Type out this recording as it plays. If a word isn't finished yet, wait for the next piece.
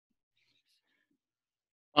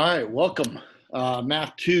All right, welcome,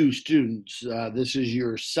 Math 2 students. This is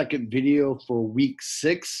your second video for week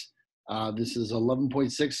 6. This is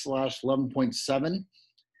 11.6/11.7.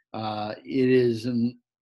 It is in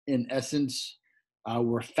essence,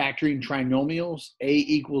 we're factoring trinomials. A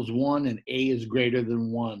equals 1 and A is greater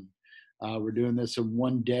than 1. We're doing this in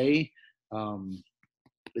one day.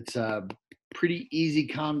 It's a pretty easy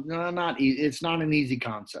it's not an easy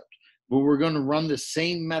concept, but we're going to run the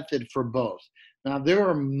same method for both. Now, there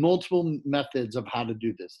are multiple methods of how to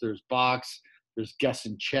do this. There's box, there's guess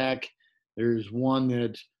and check. There's one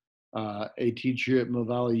that a teacher at Mill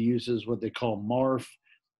Valley uses, what they call MARF.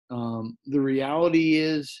 The reality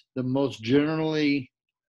is the most generally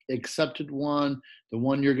accepted one, the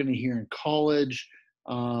one you're going to hear in college,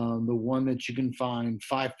 the one that you can find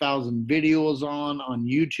 5,000 videos on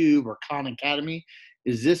YouTube or Khan Academy,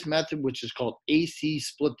 is this method, which is called AC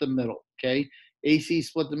split the middle, okay? AC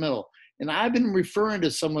split the middle. And I've been referring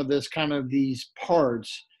to some of this these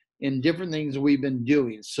parts in different things we've been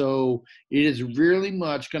doing. So it is really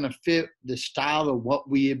much going to fit the style of what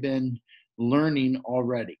we have been learning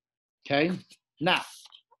already, okay? Now,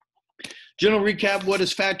 general recap, what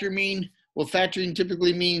does factor mean? Well, factoring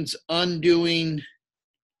typically means undoing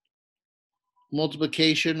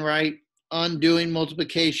multiplication, right? Undoing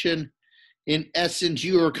multiplication. In essence,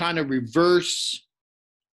 you are kind of reverse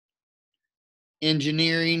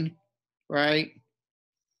engineering, right?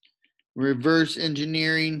 Reverse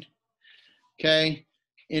engineering, okay?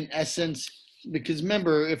 In essence, because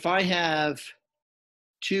remember, if I have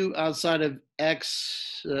 2 outside of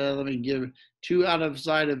x, let me give 2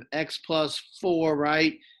 outside of x plus 4,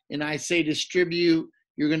 right? And I say distribute,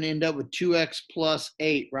 you're going to end up with 2x plus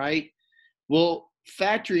 8, right? Well,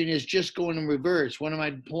 factoring is just going in reverse. What am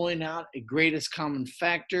I pulling out? A greatest common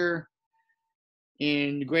factor.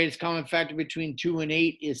 And the greatest common factor between 2 and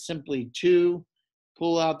 8 is simply 2.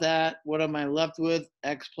 Pull out that. What am I left with?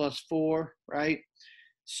 X plus 4, right?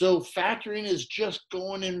 So factoring is just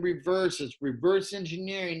going in reverse. It's reverse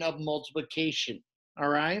engineering of multiplication, all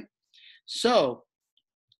right? So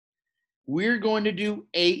we're going to do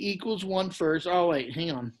A equals 1 first. Oh, wait,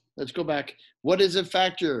 hang on. Let's go back. What is a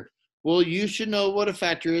factor? Well, you should know what a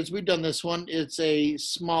factor is. We've done this one. It's a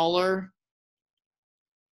smaller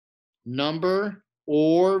number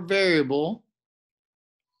or variable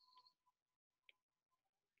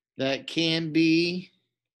that can be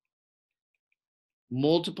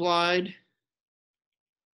multiplied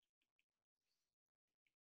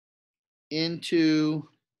into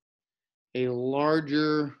a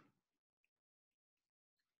larger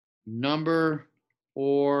number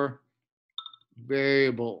or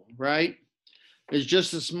variable, right? It's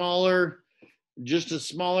just a smaller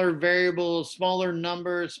variable, smaller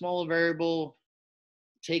number, smaller variable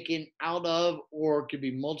taken out of or could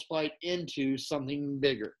be multiplied into something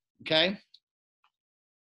bigger, okay?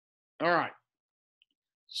 All right.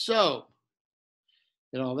 So,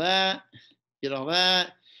 get all that.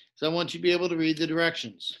 So I want you to be able to read the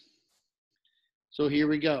directions. So here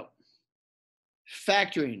we go.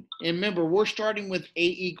 Factoring. And remember, we're starting with A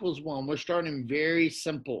equals 1. We're starting very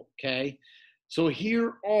simple, okay? So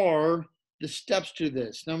here are the steps to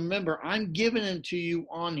this. Now remember, I'm giving them to you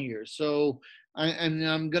on here. So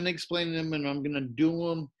I'm going to explain them and I'm going to do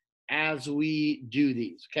them as we do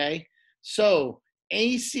these, okay? So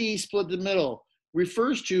AC split the middle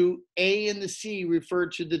refers to A and the C refer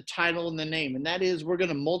to the title and the name. And that is we're going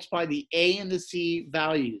to multiply the A and the C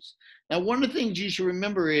values. Now, one of the things you should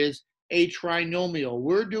remember is a trinomial.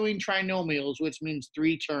 We're doing trinomials, which means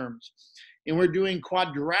 3 terms. And we're doing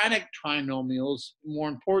quadratic trinomials, more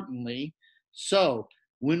importantly. So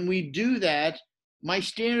when we do that, my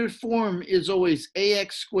standard form is always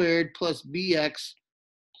ax squared plus bx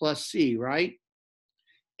plus c, right?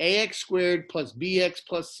 Ax squared plus bx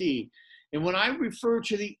plus c. And when I refer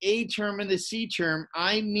to the a term and the c term,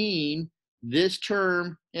 I mean this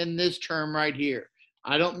term and this term right here.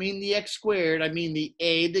 I don't mean the x squared. I mean the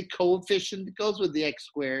a, the coefficient that goes with the x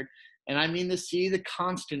squared, and I mean the c, the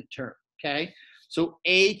constant term, okay? So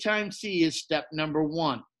a times c is step number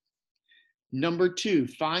 1. Number 2,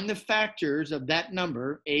 find the factors of that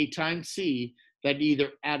number, a times c, that either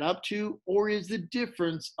add up to or is the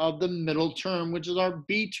difference of the middle term, which is our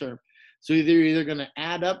b term. So they're either going to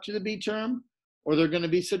add up to the b term or they're going to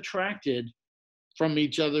be subtracted from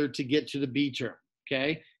each other to get to the b term,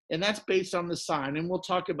 okay? And that's based on the sign, and we'll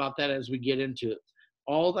talk about that as we get into it.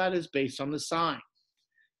 All that is based on the sign.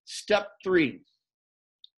 Step 3,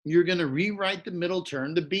 you're going to rewrite the middle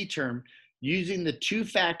term, the b term, using the 2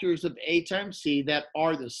 factors of a times c that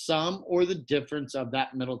are the sum or the difference of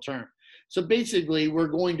that middle term. So basically, we're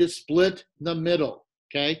going to split the middle,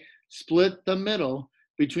 okay? Split the middle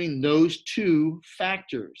between those two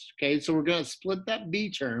factors. Okay, so we're going to split that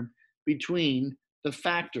B term between the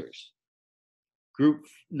factors. Group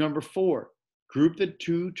number 4, group the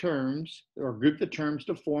two terms or group the terms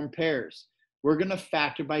to form pairs. We're going to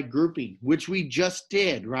factor by grouping, which we just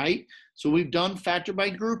did, right? So we've done factor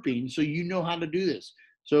by grouping, so you know how to do this.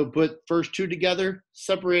 So put first two together,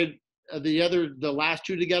 separate the last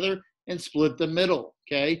two together, and split the middle,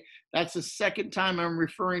 okay? That's the second time I'm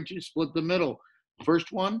referring to split the middle.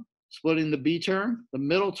 First one, splitting the B term, the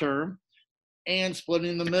middle term, and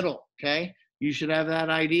splitting the middle, okay? You should have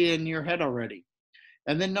that idea in your head already.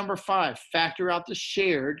 And then number 5, factor out the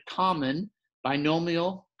shared, common,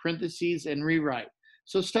 binomial, parentheses, and rewrite.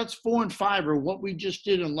 So steps 4 and 5 are what we just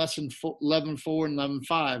did in lesson 11.4 and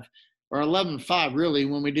 11.5, or 11.5 really,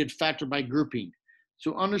 when we did factor by grouping.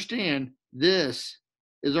 So understand, this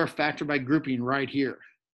is our factor by grouping right here,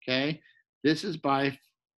 okay? This is by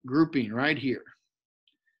grouping right here.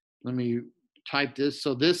 Let me type this.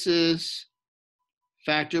 So this is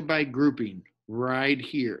factor by grouping right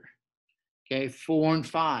here. Okay, 4 and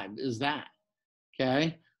 5 is that.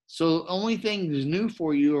 Okay, so only things new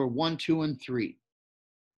for you are 1, 2, and 3.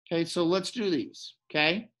 Okay, so let's do these.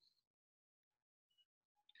 Okay,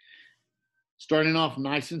 starting off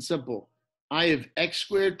nice and simple. I have x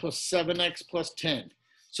squared plus 7x plus 10.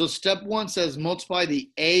 So step 1 says multiply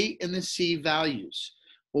the a and the c values.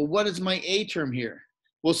 Well, what is my a term here?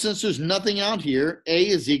 Well, since there's nothing out here, a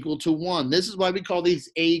is equal to 1. This is why we call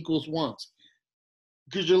these a equals 1s.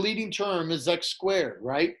 Because your leading term is x squared,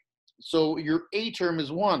 right? So your a term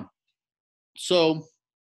is 1. So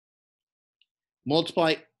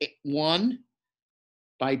multiply 1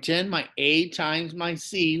 by 10, my a times my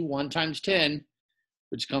c, 1 times 10,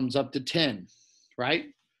 which comes up to 10, right?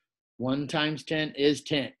 1 times 10 is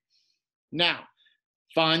 10. Now,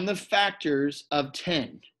 find the factors of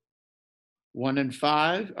 10. 1 and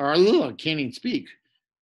 5, or I can't even speak.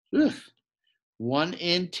 Ugh. 1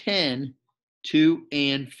 and 10, 2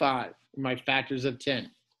 and 5 are my factors of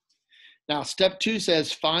 10. Now, step 2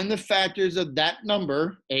 says find the factors of that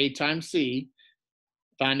number, a times c,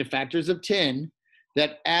 find the factors of 10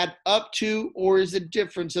 that add up to or is the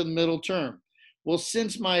difference in the middle term. Well,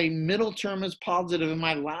 since my middle term is positive and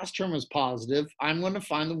my last term is positive, I'm going to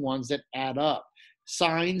find the ones that add up.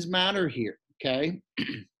 Signs matter here, okay?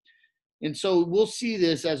 And so we'll see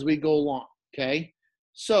this as we go along, okay?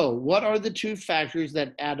 So what are the two factors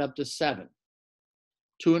that add up to 7?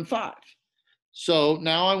 2 and 5. So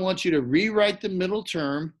now I want you to rewrite the middle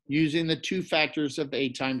term using the two factors of a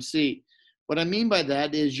times c. What I mean by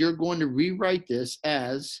that is you're going to rewrite this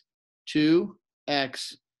as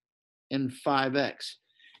 2x and 5x,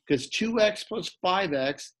 because 2x plus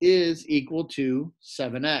 5x is equal to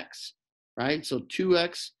 7x, right? So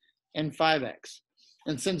 2x and 5x.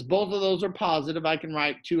 And since both of those are positive, I can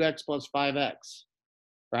write 2x plus 5x,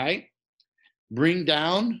 right? Bring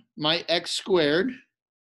down my x squared.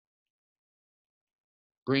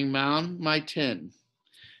 Bring down my 10,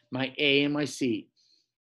 my a and my c.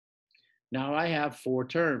 Now I have 4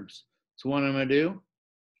 terms. So what I'm going to do?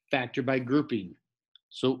 Factor by grouping.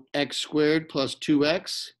 So x squared plus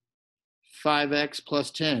 2x, 5x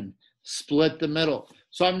plus 10. Split the middle.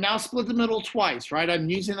 So I've now split the middle twice, right? I'm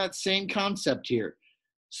using that same concept here.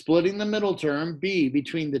 Splitting the middle term, b,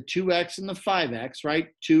 between the 2x and the 5x, right?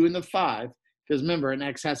 2 and the 5, because remember, an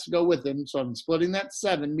x has to go with them. So I'm splitting that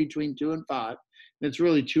 7 between 2 and 5. And it's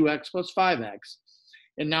really 2x plus 5x.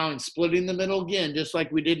 And now I'm splitting the middle again, just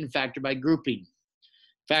like we did in factor by grouping.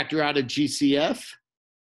 Factor out a GCF.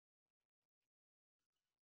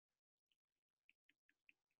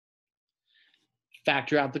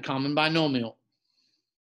 Factor out the common binomial.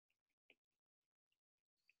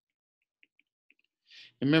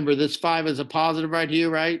 Remember, this 5 is a positive right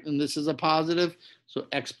here, right? And this is a positive, so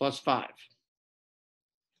x plus 5.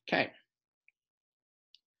 Okay.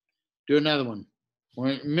 Do another one.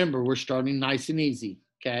 Remember, we're starting nice and easy,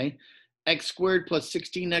 okay? X squared plus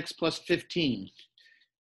 16x plus 15.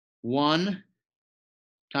 1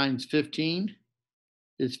 times 15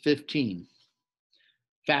 is 15.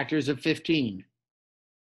 Factors of 15.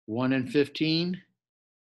 1 and 15,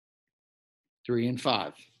 3 and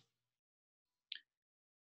 5.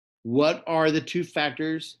 What are the two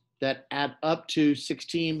factors that add up to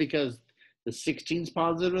 16? Because the 16 is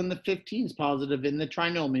positive and the 15 is positive in the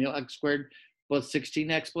trinomial, x squared plus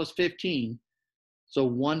 16x plus 15. So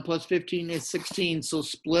 1 plus 15 is 16. So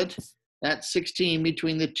split that 16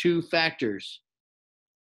 between the two factors.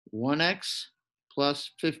 1x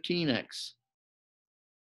plus 15x.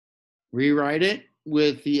 Rewrite it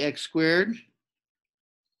with the x squared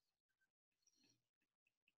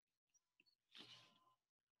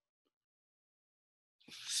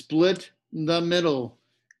Split the middle.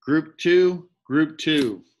 Group 2, group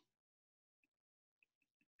 2.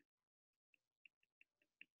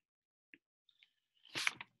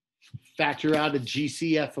 Factor out a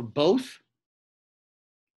GCF of both.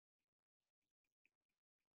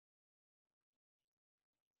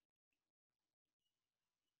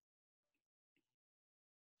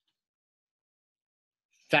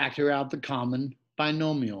 Factor out the common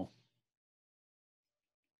binomial.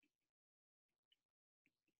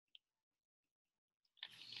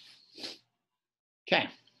 Okay.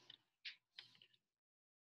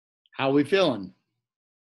 How are we feeling?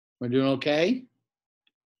 We're doing okay?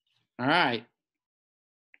 All right.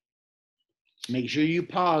 Make sure you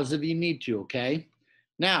pause if you need to, okay?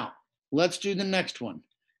 Now, let's do the next one.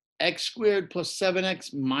 X squared plus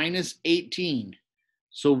 7x minus 18.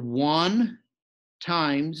 So 1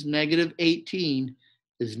 times negative 18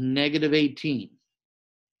 is negative 18.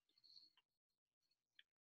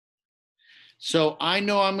 So I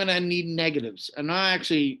know I'm going to need negatives. And I'm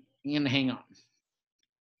going to hang on.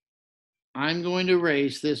 I'm going to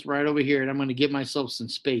erase this right over here, and I'm going to give myself some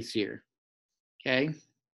space here. Okay?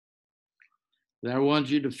 I want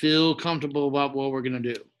you to feel comfortable about what we're going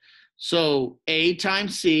to do. So A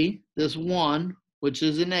times C, this 1, which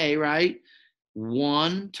is an A, right?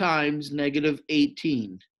 1 times negative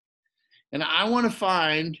 18. And I want to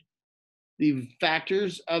find the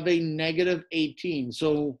factors of a negative 18.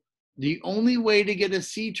 So the only way to get a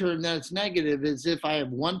C term that's negative is if I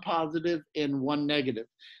have 1 positive and 1 negative.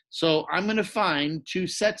 So I'm going to find 2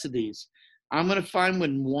 sets of these. I'm going to find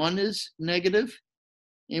when 1 is negative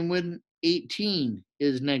and when 18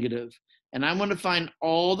 is negative. And I'm going to find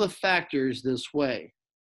all the factors this way.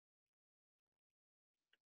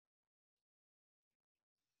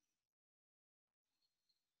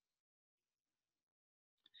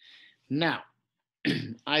 Now,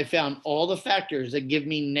 I found all the factors that give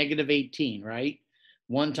me negative 18, right?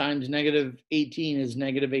 1 times negative 18 is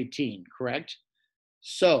negative 18, correct?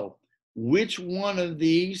 So which one of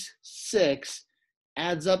these 6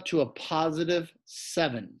 adds up to a positive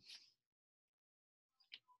 7?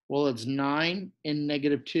 Well, it's 9 and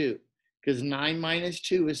negative 2, because 9 minus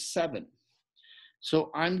 2 is 7.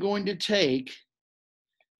 So I'm going to take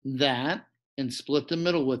that and split the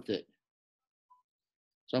middle with it.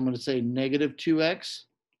 So I'm going to say negative 2x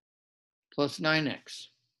plus 9x.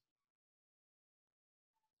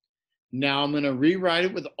 Now I'm going to rewrite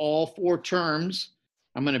it with all 4 terms.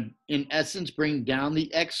 I'm going to, in essence, bring down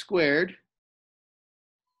the x squared.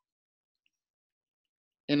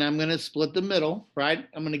 And I'm going to split the middle, right?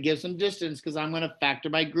 I'm going to give some distance because I'm going to factor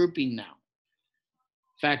by grouping now.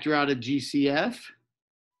 Factor out a GCF.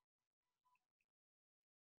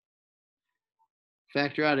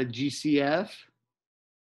 Factor out a GCF.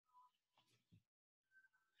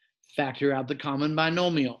 Factor out the common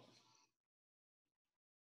binomial.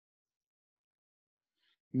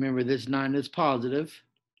 Remember, this 9 is positive.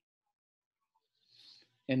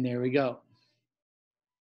 And there we go.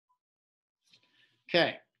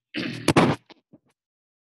 Okay. Let's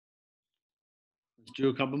do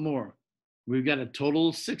a couple more. We've got a total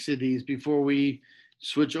of 6 of these before we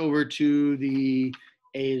switch over to the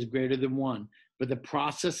A is greater than 1. But the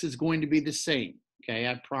process is going to be the same. Okay,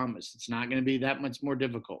 I promise. It's not going to be that much more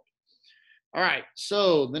difficult. All right,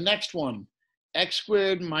 so the next one, x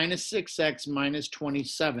squared minus 6x minus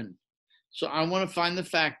 27. So I want to find the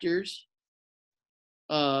factors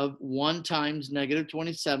of 1 times negative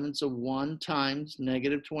 27. So 1 times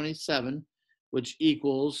negative 27, which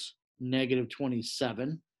equals negative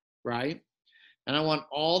 27, right? And I want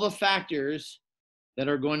all the factors that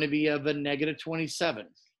are going to be of a negative 27.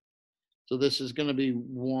 So this is going to be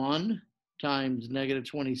 1 times negative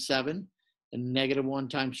 27 and negative 1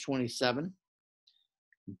 times 27.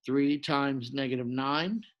 3 times negative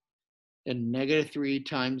 9 and negative 3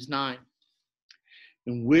 times 9.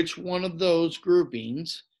 And which one of those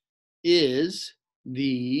groupings is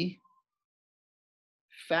the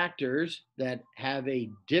factors that have a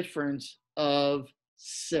difference of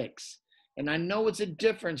 6? And I know it's a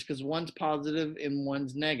difference because one's positive and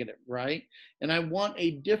one's negative, right? And I want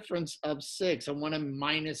a difference of 6. I want a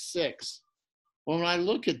minus 6. When I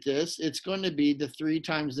look at this, it's going to be the 3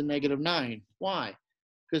 times the negative 9. Why?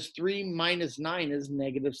 Because 3 minus 9 is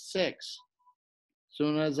negative 6.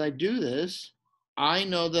 So as I do this, I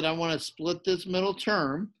know that I want to split this middle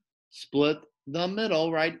term, split the middle,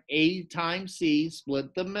 right? A times C,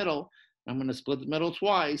 split the middle. I'm going to split the middle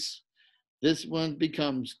twice. This one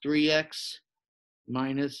becomes 3x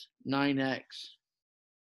minus 9x.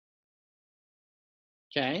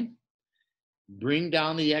 Okay. Bring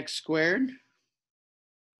down the x squared.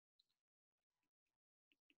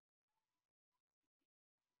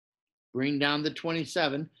 Bring down the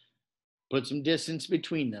 27, put some distance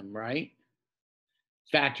between them, right?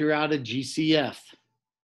 Factor out a GCF.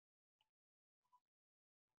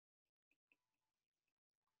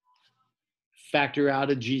 Factor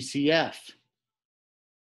out a GCF.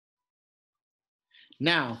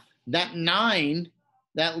 Now, that 9,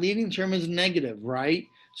 that leading term is negative, right?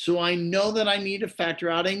 So I know that I need to factor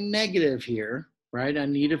out a negative here, right? I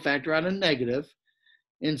need to factor out a negative.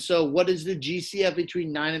 And so what is the GCF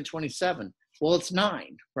between 9 and 27? Well, it's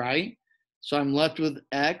 9, right? So I'm left with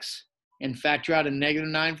x, and factor out a negative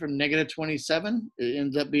 9 from negative 27. It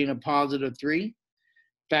ends up being a positive 3.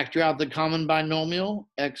 Factor out the common binomial,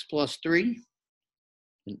 x plus 3,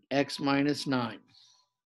 and x minus 9.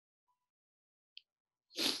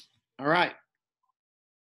 All right.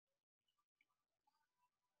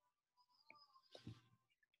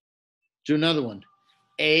 Do another one.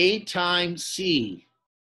 A times C.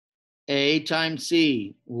 A times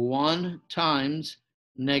C. 1 times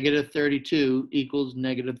negative 32 equals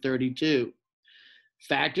negative 32.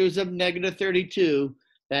 Factors of negative 32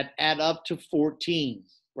 that add up to 14,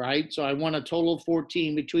 right? So I want a total of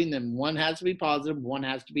 14 between them. One has to be positive, one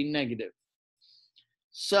has to be negative.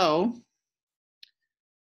 So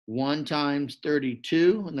 1 times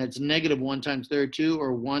 32, and that's negative 1 times 32,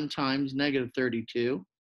 or 1 times negative 32.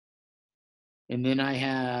 And then I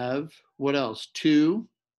have, what else? 2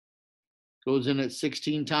 goes in at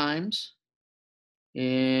 16 times,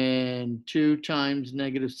 and 2 times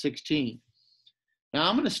negative 16. Now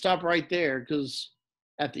I'm going to stop right there because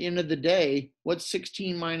at the end of the day, what's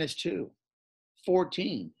 16 minus 2?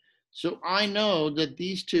 14. So I know that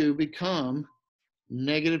these two become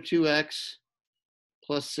negative 2x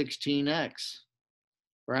plus 16x,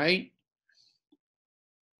 right?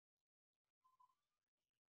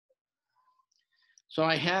 So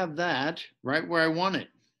I have that right where I want it.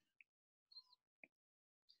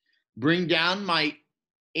 Bring down my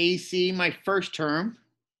AC, my first term.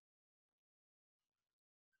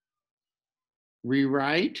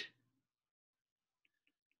 Rewrite.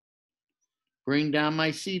 Bring down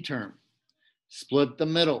my C term. Split the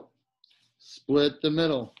middle. Split the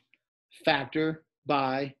middle. Factor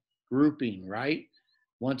by grouping, right?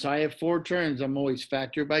 Once I have 4 terms, I'm always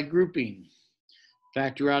factor by grouping.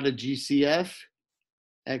 Factor out a GCF,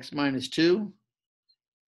 x minus 2.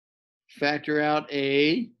 Factor out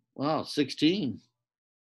a, 16,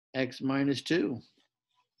 x minus 2.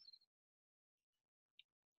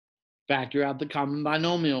 Factor out the common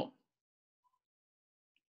binomial.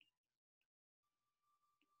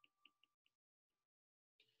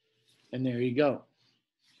 And there you go.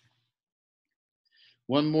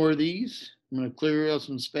 One more of these. I'm going to clear out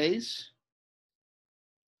some space.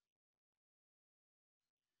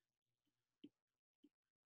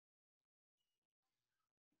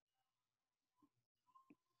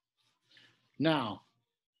 Now,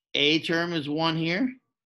 a term is 1 here.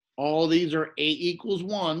 All these are a equals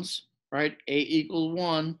 1s, right? A equals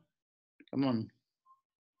 1. Come on.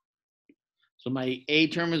 So my a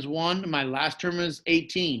term is 1. My last term is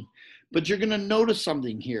 18. But you're going to notice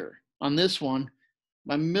something here. On this one,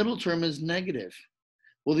 my middle term is negative.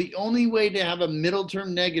 Well, the only way to have a middle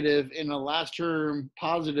term negative and a last term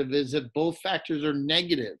positive is if both factors are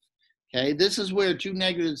negative. Okay, this is where 2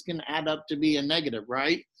 negatives can add up to be a negative,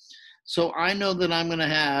 right? So I know that I'm going to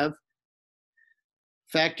have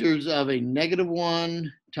factors of a negative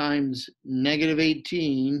 1 times negative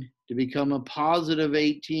 18 to become a positive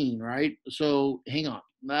 18, right? So hang on,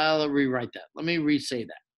 I'll rewrite that. Let me re-say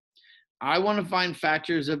that. I want to find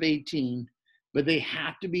factors of 18, but they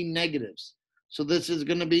have to be negatives. So this is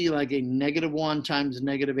going to be like a negative 1 times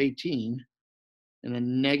negative 18, and a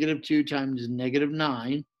negative 2 times negative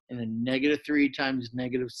 9, and a negative 3 times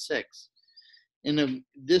negative 6. In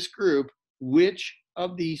this group, which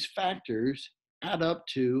of these factors add up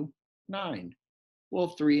to 9? Well,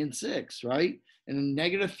 3 and 6, right? And a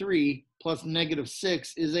negative 3 plus negative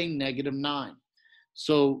 6 is a negative 9.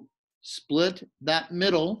 So split that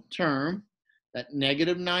middle term, that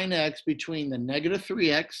negative 9x, between the negative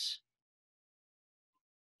 3x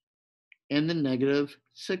and the negative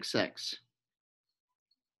 6x.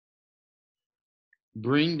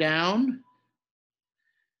 Bring down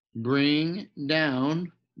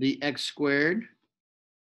the x squared,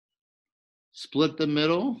 split the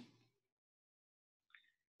middle,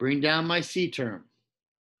 bring down my C term.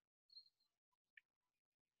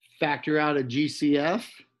 Factor out a GCF.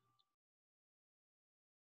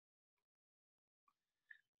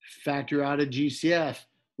 Factor out a GCF.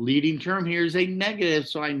 Leading term here is a negative,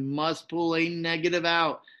 so I must pull a negative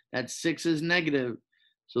out. That 6 is negative.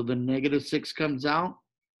 So the negative 6 comes out.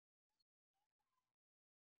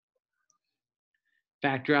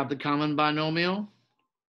 Factor out the common binomial.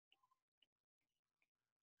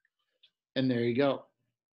 And there you go.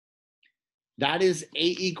 That is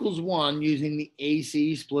A equals 1 using the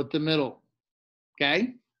AC split the middle.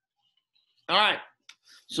 Okay? All right.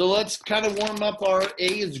 So let's kind of warm up our A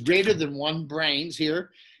is greater than 1 brains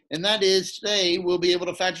here. And that is today we'll be able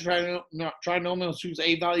to factor trinomials whose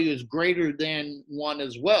A value is greater than 1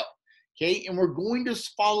 as well. Okay? And we're going to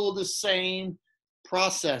follow the same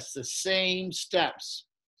process, the same steps.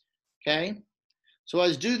 Okay? So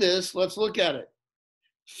let's do this. Let's look at it.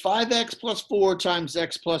 5x plus 4 times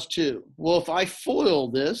x plus 2. Well, if I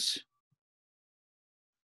FOIL this,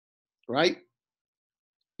 right?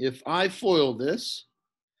 If I FOIL this,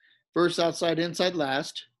 first outside, inside,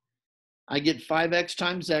 last, I get 5x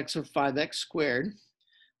times x, or 5x squared.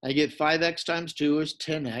 I get 5x times 2 is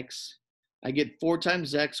 10x. I get 4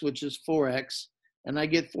 times x, which is 4x. And I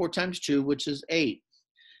get 4 times 2, which is 8.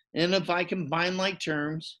 And if I combine like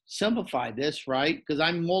terms, simplify this, right? Because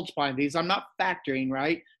I'm multiplying these. I'm not factoring,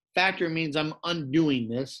 right? Factoring means I'm undoing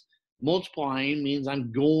this. Multiplying means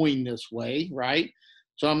I'm going this way, right?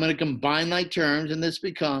 So I'm going to combine like terms, and this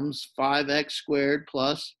becomes 5x squared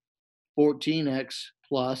plus 14x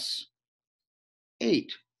plus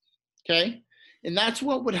 8, okay? And that's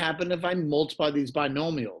what would happen if I multiply these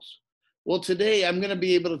binomials. Well, today I'm going to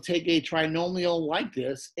be able to take a trinomial like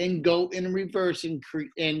this and go in reverse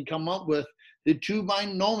and come up with the two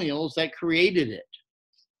binomials that created it,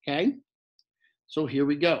 okay? So here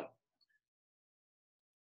we go.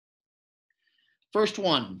 First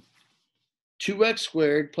one, 2x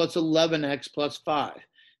squared plus 11x plus 5.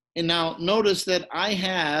 And now notice that I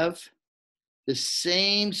have the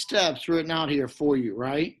same steps written out here for you,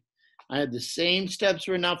 right? I have the same steps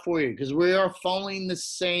written out for you because we are following the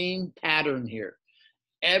same pattern here.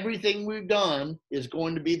 Everything we've done is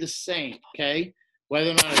going to be the same, okay?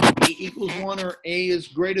 Whether or not A equals 1 or A is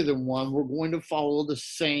greater than 1, we're going to follow the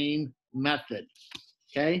same method,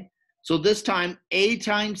 okay? So this time, A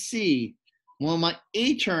times C. Well, my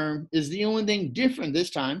A term is the only thing different this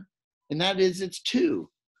time, and that is it's 2.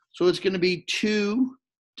 So it's going to be 2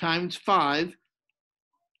 times 5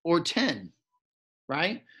 or 10,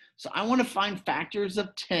 right? So I want to find factors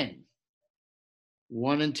of 10.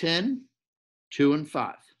 1 and 10, 2 and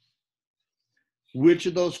 5. Which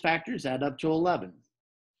of those factors add up to 11?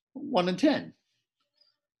 1 and 10.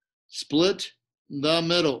 Split the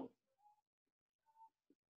middle.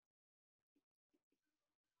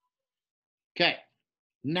 Okay,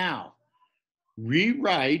 now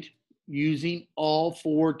rewrite using all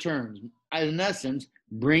 4 terms. In essence,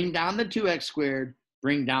 bring down the 2x squared,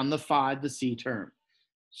 bring down the 5, the C term.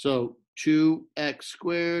 So 2x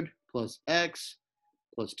squared plus x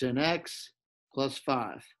plus 10x plus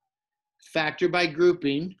 5. Factor by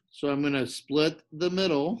grouping, so I'm going to split the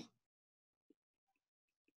middle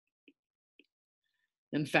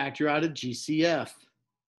and factor out a GCF.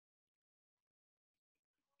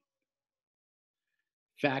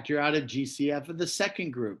 Factor out a GCF of the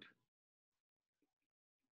second group.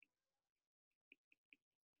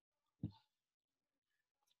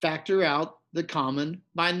 Factor out the common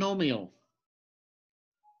binomial.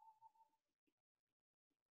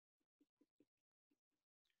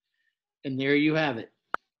 And there you have it.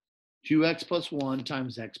 2x plus 1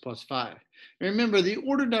 times x plus 5. And remember, the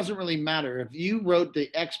order doesn't really matter. If you wrote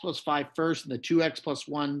the x plus 5 first and the 2x plus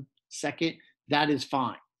 1 second, that is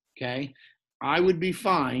fine, okay? I would be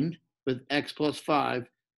fine with x plus 5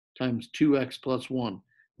 times 2x plus 1.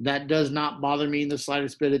 That does not bother me in the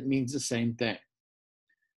slightest bit. It means the same thing.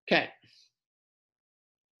 Okay.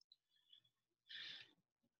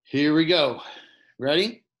 Here we go.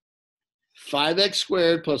 Ready? 5x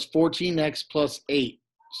squared plus 14x plus 8.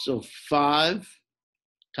 So 5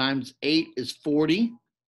 times 8 is 40.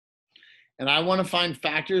 And I want to find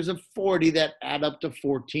factors of 40 that add up to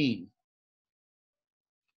 14.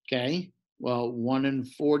 Okay, well, 1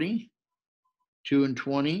 and 40, 2 and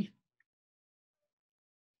 20,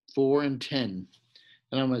 4 and 10.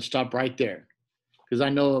 And I'm going to stop right there because I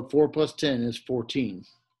know 4 plus 10 is 14.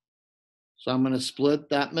 So I'm going to split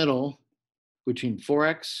that middle between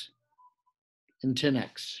 4x and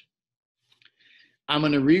 10x. I'm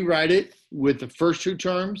going to rewrite it with the first 2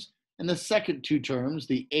 terms and the second 2 terms,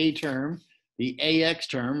 the A term, the AX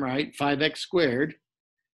term, right? 5x squared.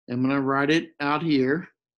 I'm going to write it out here.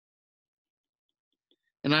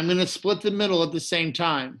 And I'm going to split the middle at the same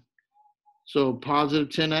time. So positive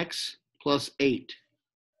 10x plus 8.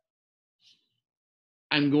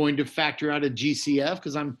 I'm going to factor out a GCF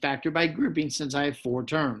because I'm factor by grouping since I have 4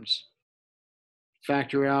 terms.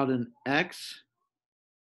 Factor out an x.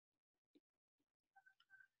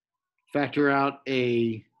 Factor out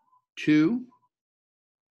a 2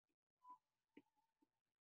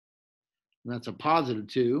 and that's a positive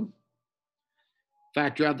 2.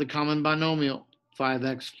 Factor out the common binomial,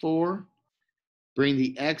 5x4. Bring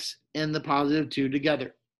the x and the positive 2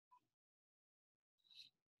 together.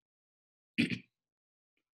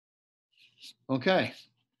 Okay,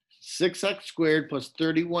 6x squared plus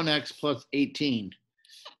 31x plus 18.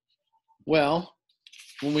 Well,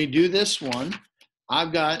 when we do this one,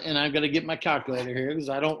 I've got to get my calculator here because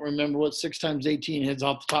I don't remember what 6 times 18 is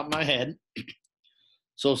off the top of my head.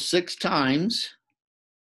 So 6 times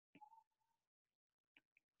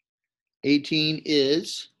 18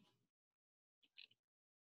 is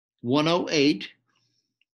 108.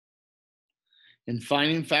 And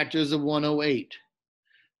finding factors of 108.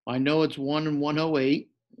 I know it's 1 and 108,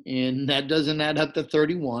 and that doesn't add up to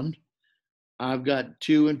 31. I've got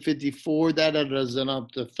 2 and 54, that doesn't add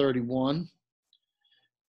up to 31.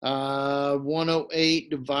 108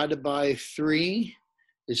 divided by 3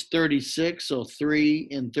 is 36, so 3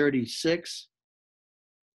 and 36.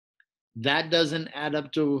 That doesn't add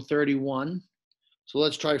up to 31. So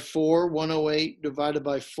let's try 4. 108 divided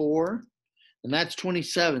by 4, and that's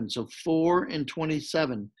 27. So 4 and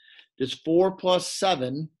 27. Does 4 plus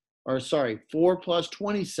 7, or sorry, 4 plus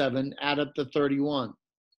 27 add up to 31?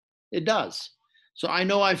 It does. So I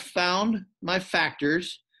know I found my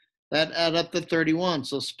factors that add up to 31.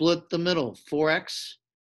 So split the middle, 4x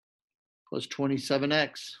plus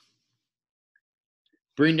 27x.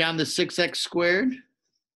 Bring down the 6x squared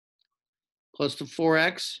plus the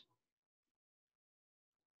 4x.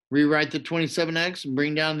 Rewrite the 27x and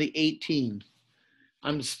bring down the 18.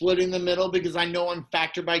 I'm splitting the middle because I know I'm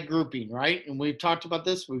factor by grouping, right? And we've talked about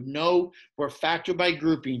this. We know we're factor by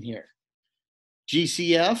grouping here.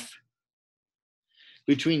 GCF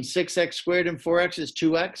between 6x squared and 4x is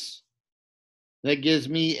 2x. That gives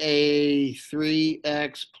me a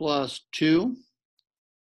 3x plus 2.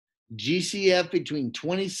 GCF between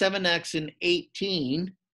 27x and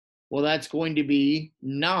 18, well, that's going to be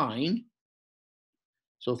 9.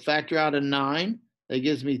 So factor out a 9. That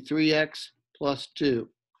gives me 3x plus 2.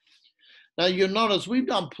 Now you'll notice we've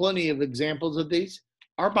done plenty of examples of these.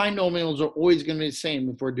 Our binomials are always going to be the same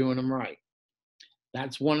if we're doing them right.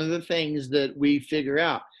 That's one of the things that we figure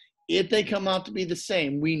out. If they come out to be the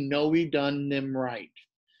same, we know we've done them right.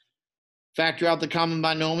 Factor out the common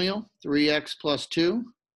binomial, 3x plus 2.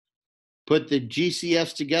 Put the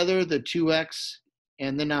GCFs together, the 2x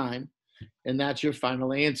and the 9, and that's your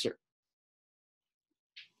final answer.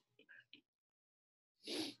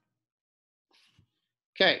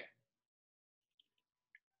 Okay.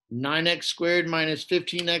 9x squared minus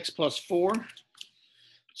 15x plus 4.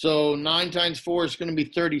 So 9 times 4 is going to be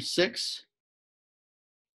 36.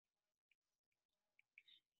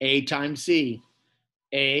 A times C.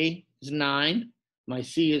 A is 9. My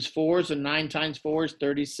C is 4, so 9 times 4 is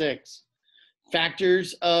 36.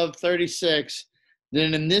 Factors of 36,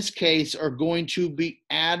 then in this case, are going to be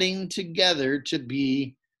adding together to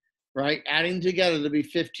be, right? Adding together to be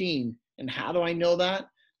 15. And how do I know that?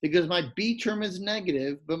 Because my B term is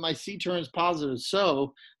negative, but my C term is positive.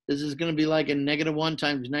 So this is going to be like a -1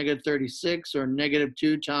 times -36, or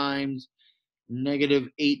 -2 times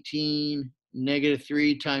 -18,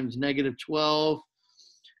 -3 times -12.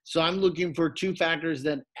 So I'm looking for two factors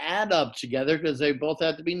that add up together because they both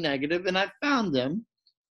have to be negative, and I found them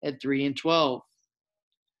at 3 and 12.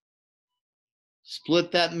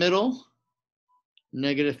 Split that middle,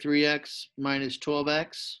 -3x minus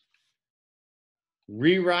 12x.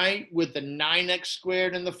 Rewrite with the 9x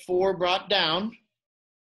squared and the 4 brought down.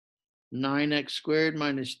 9x squared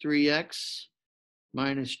minus 3x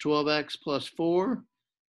minus 12x plus 4.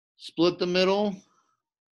 Split the middle.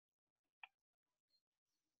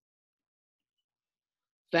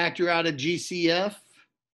 Factor out a GCF.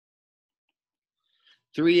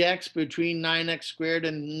 3x between 9x squared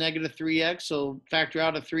and -3x, so factor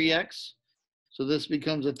out a 3x. So this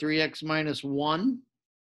becomes a 3x minus 1.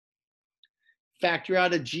 Factor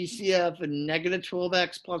out a GCF and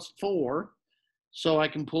 -12x plus 4. So I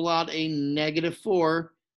can pull out a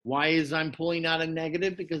 -4. Why is I'm pulling out a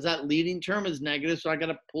negative? Because that leading term is negative, so I got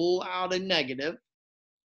to pull out a negative.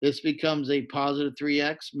 This becomes a positive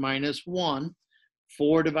 3x minus 1.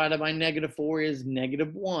 4 divided by -4 is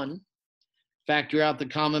 -1. Factor out the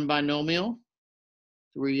common binomial,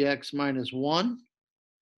 3x minus 1.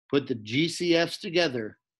 Put the GCFs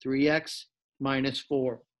together, 3x minus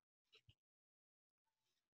 4.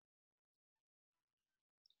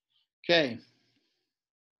 Okay.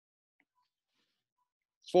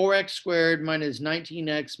 4x squared minus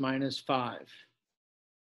 19x minus 5.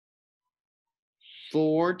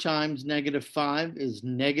 4 times -5 is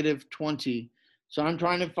 -20. So I'm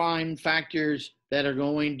trying to find factors that are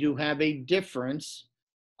going to have a difference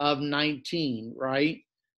of 19, right?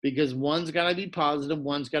 Because one's got to be positive,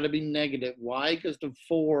 one's got to be negative. Why? Because the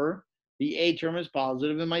 4, the A term is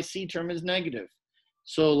positive, and my C term is negative.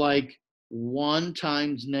 So like 1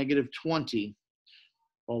 times negative 20.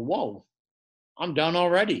 Well, whoa, I'm done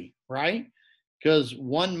already, right? Because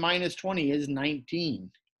 1 minus 20 is 19.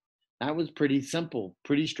 That was pretty simple,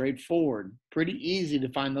 pretty straightforward, pretty easy to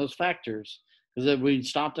find those factors because we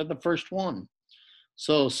stopped at the first one.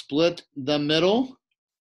 So split the middle,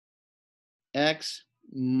 x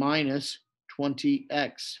minus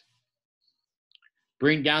 20x.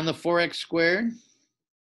 Bring down the 4x squared,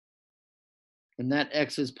 and that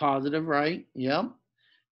x is positive, right? Yep.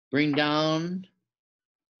 Bring down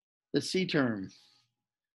the c term.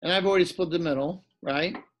 And I've already split the middle,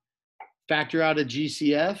 right? Factor out a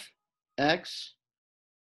GCF, x,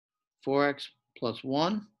 4x plus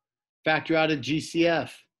 1. Factor out a GCF.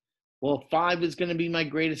 Well, 5 is going to be my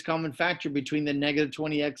greatest common factor between the negative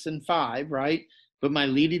 20x and 5, right? But my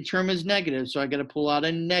leading term is negative, so I got to pull out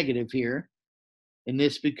a negative here. And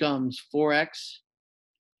this becomes 4x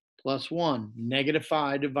plus 1. Negative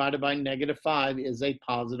 5 divided by negative 5 is a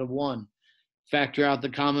positive 1. Factor out the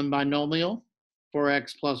common binomial,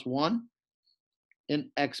 4x plus 1, and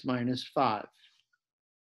x minus 5.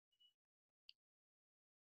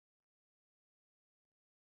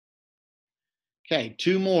 Okay,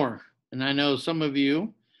 2 more. And I know some of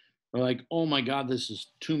you are like, oh my God, this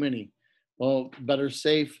is too many. Well, better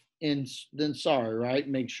safe than sorry, right?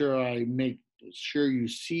 Make sure you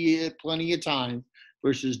see it plenty of time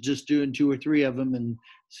versus just doing 2 or 3 of them and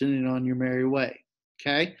sending on your merry way.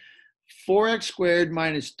 Okay, 4x squared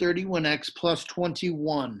minus 31x plus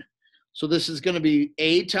 21. So this is going to be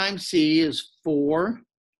a times c is 4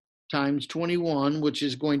 times 21, which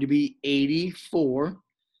is going to be 84,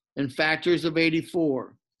 and factors of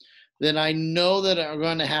 84. Then I know that I'm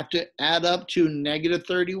going to have to add up to negative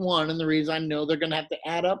 31. And the reason I know they're going to have to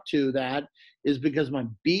add up to that is because my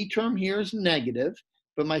B term here is negative,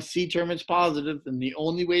 but my C term is positive. And the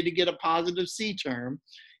only way to get a positive C term,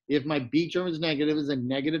 if my B term is negative, is a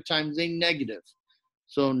negative times a negative.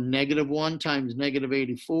 So negative 1 times negative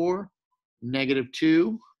 84, negative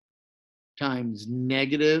 2 times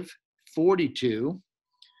negative 42.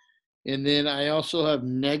 And then I also have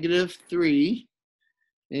negative 3.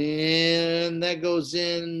 And that goes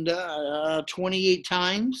in 28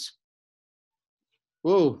 times.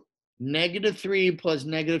 Whoa, negative 3 plus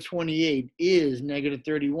negative 28 is negative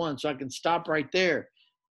 31. So I can stop right there.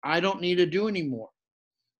 I don't need to do any more.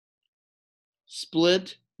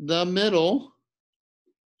 Split the middle.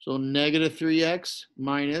 So negative 3x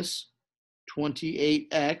minus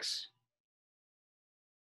 28x.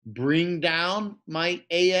 Bring down my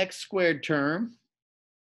ax squared term.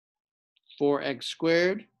 4x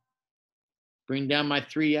squared. Bring down my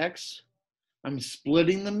 3x. I'm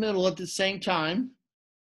splitting the middle at the same time.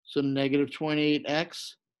 So negative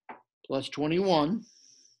 28x plus 21.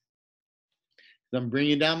 Then I'm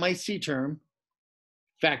bringing down my C term.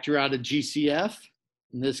 Factor out a GCF.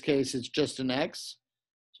 In this case, it's just an x.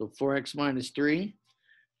 So 4x minus 3.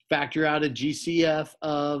 Factor out a GCF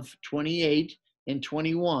of 28 and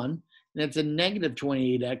 21. And it's a negative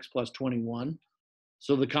 28x plus 21.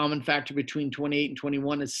 So the common factor between 28 and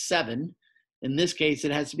 21 is 7. In this case,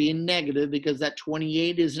 it has to be a negative because that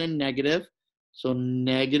 28 is a negative. So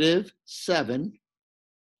negative 7.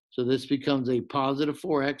 So this becomes a positive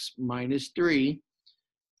 4x minus 3.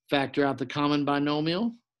 Factor out the common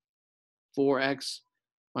binomial, 4x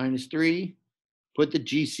minus 3. Put the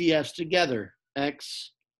GCFs together,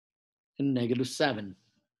 x and negative 7.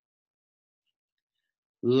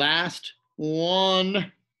 Last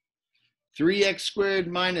one, 3x squared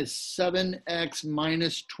minus 7x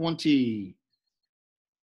minus 20.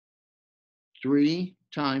 3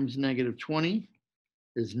 times negative 20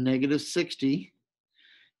 is negative 60.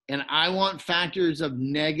 And I want factors of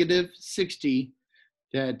negative 60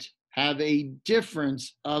 that have a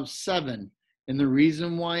difference of 7. And the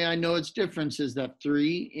reason why I know it's difference is that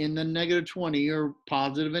 3 in the negative 20 are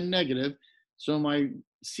positive and negative. So my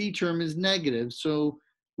C term is negative. So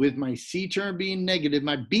with my C term being negative,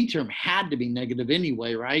 my B term had to be negative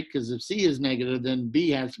anyway, right? Because if C is negative, then B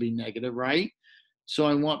has to be negative, right? So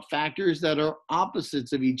I want factors that are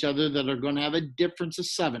opposites of each other that are going to have a difference of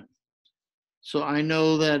 7. So I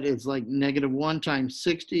know that it's like negative 1 times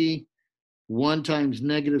 60, 1 times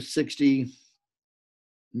negative 60,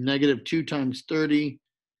 negative 2 times 30,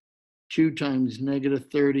 2 times negative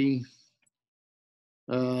 30,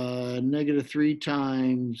 negative 3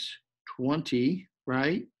 times 20,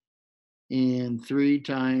 right? And 3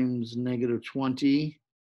 times negative 20,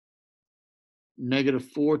 negative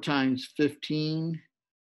 4 times 15,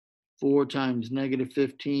 4 times negative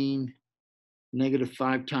 15, negative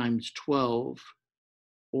 5 times 12,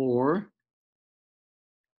 or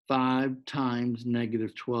 5 times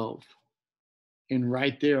negative 12. And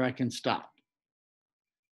right there, I can stop.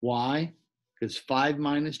 Why? Because 5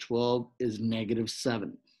 minus 12 is negative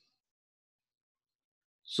 7.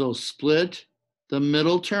 So split the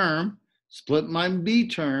middle term, split my b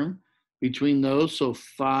term between those. So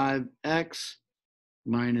 5x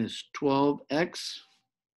minus 12x.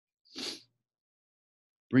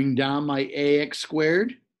 Bring down my ax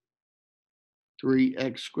squared,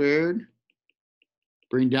 3x squared.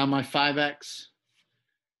 Bring down my 5x.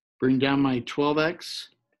 Bring down my 12x.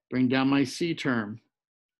 Bring down my c term.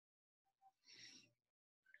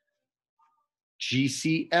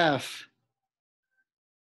 GCF,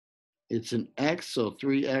 it's an x, so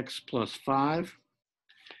 3x plus 5.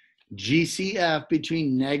 GCF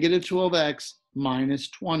between negative 12x minus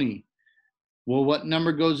 20. Well, what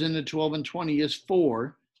number goes into 12 and 20 is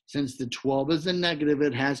 4. Since the 12 is a negative,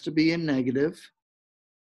 it has to be a negative.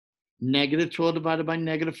 Negative 12 divided by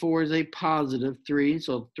negative 4 is a positive 3,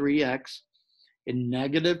 so 3x. And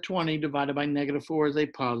negative 20 divided by negative 4 is a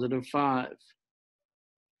positive 5.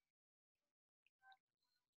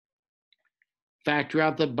 Factor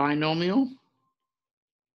out the binomial,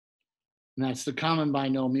 and that's the common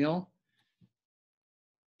binomial.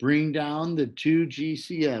 Bring down the two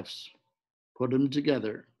GCFs, put them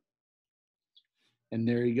together, and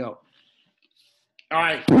there you go. All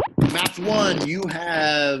right, Math 1, you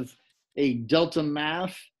have a Delta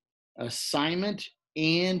Math assignment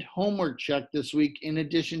and homework check this week, in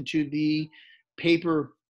addition to the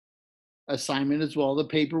paper assignment as well, the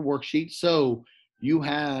paper worksheet. So you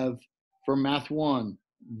have, for Math 1,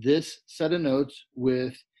 this set of notes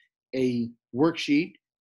with a worksheet,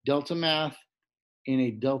 Delta Math, and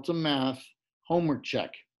a Delta Math homework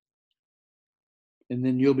check. And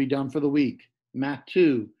then you'll be done for the week. Math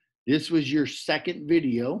 2, this was your second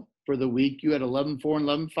video for the week. You had 11.4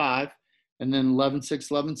 and 11.5, and then 11.6,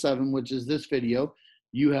 11.7, which is this video.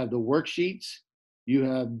 You have the worksheets. You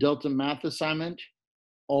have Delta Math assignment,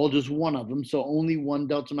 all just one of them. So only one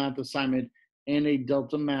Delta Math assignment and a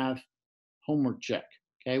Delta Math homework check.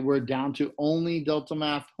 Okay, we're down to only Delta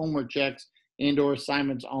Math homework checks and or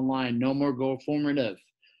assignments online. No more go formative.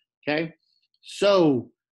 Okay, so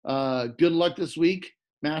good luck this week.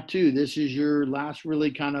 Math 2, this is your last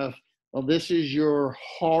really kind of, well, this is your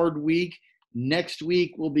hard week. Next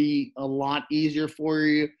week will be a lot easier for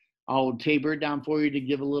you. I'll taper it down for you to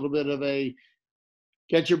give a little bit of a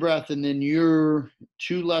get your breath, and then your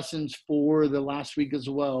 2 lessons for the last week as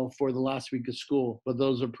well, for the last week of school. But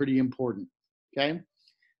those are pretty important, okay?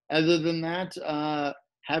 Other than that,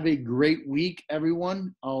 have a great week,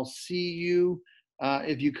 everyone. I'll see you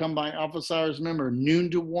if you come by office hours. Remember,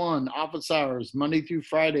 noon to 1, office hours, Monday through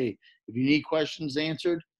Friday. If you need questions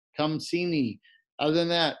answered, come see me. Other than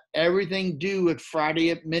that, everything due at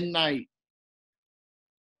Friday at midnight.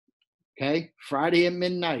 Okay? Friday at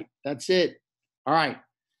midnight. That's it. All right.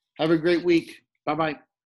 Have a great week. Bye-bye.